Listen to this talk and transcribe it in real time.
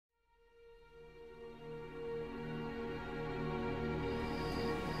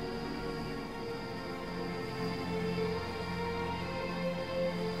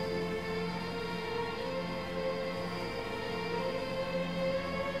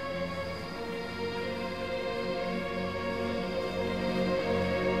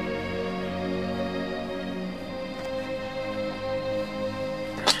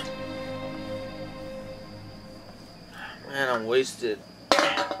wasted.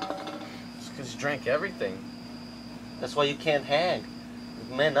 It's because you drank everything. That's why you can't hang.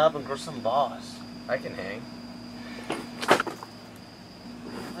 Man up and grow some balls. I can hang.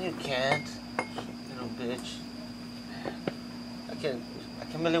 No, you can't. Little bitch. I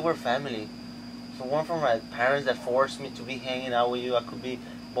can believe we're family. If it weren't for my parents that forced me to be hanging out with you, I could be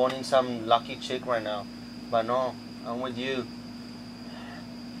boning some lucky chick right now. But no, I'm with you.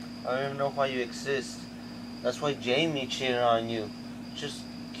 I don't even know why you exist. That's why Jaimee cheated on you. Just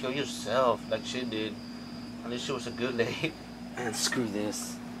kill yourself like she did. At least she was a good lady. And screw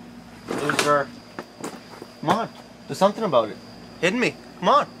this. Loser. Come on, do something about it. Hit me. Come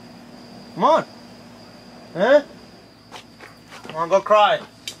on. Come on. Huh? Come on, go cry.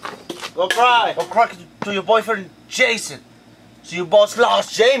 Go cry. Go cry to your boyfriend Jason. So your boss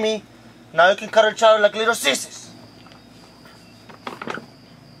lost Jaimee. Now you can cut each other like little sissies.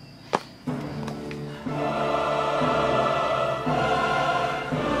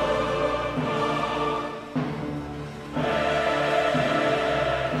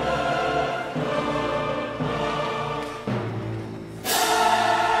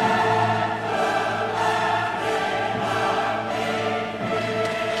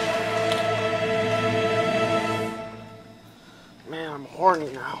 I'm horny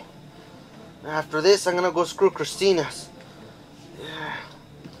now. After this, I'm gonna go screw Christina's. Yeah.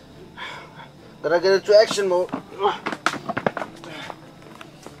 Gotta get into action mode.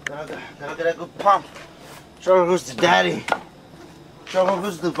 Gotta get a good pump. Show her who's the daddy. Show her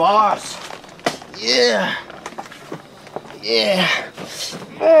who's the boss. Yeah. Yeah.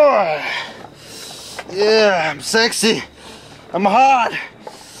 Oh. Yeah, I'm sexy. I'm hot.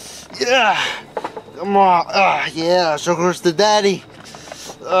 Yeah. Come on. Yeah, show her who's the daddy.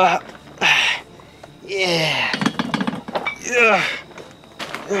 Yeah. Yeah.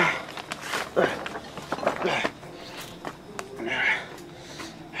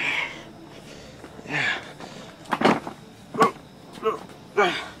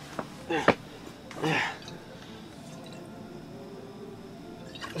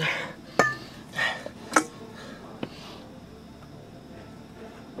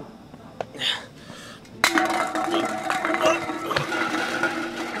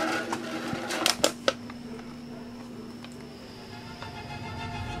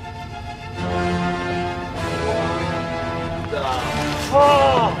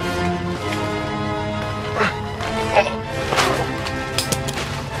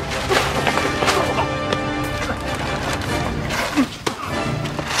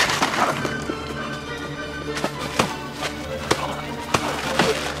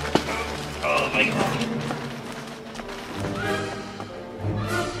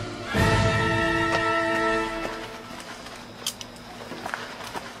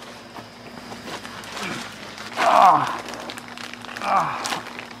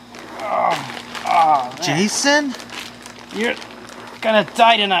 Jason? You're gonna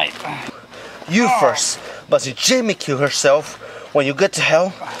die tonight. You first. But if Jaimee killed herself, when you get to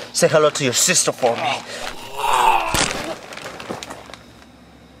hell, say hello to your sister for me.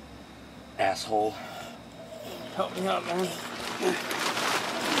 Asshole. Help me out, man.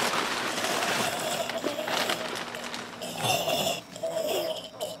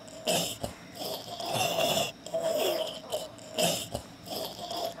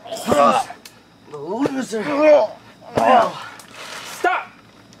 Loser. Stop!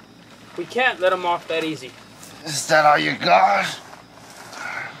 We can't let him off that easy. Is that all you got?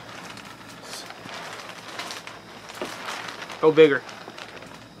 Go bigger.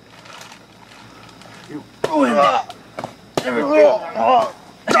 You ruined everything.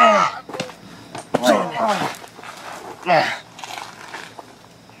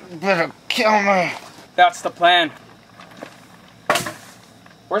 You better kill me. That's the plan.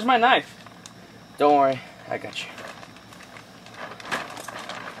 Where's my knife? Don't worry, I got you.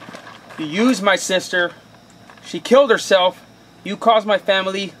 You used my sister. She killed herself. You caused my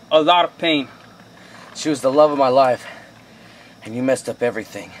family a lot of pain. She was the love of my life, and you messed up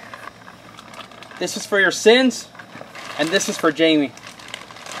everything. This is for your sins, and this is for Jaimee.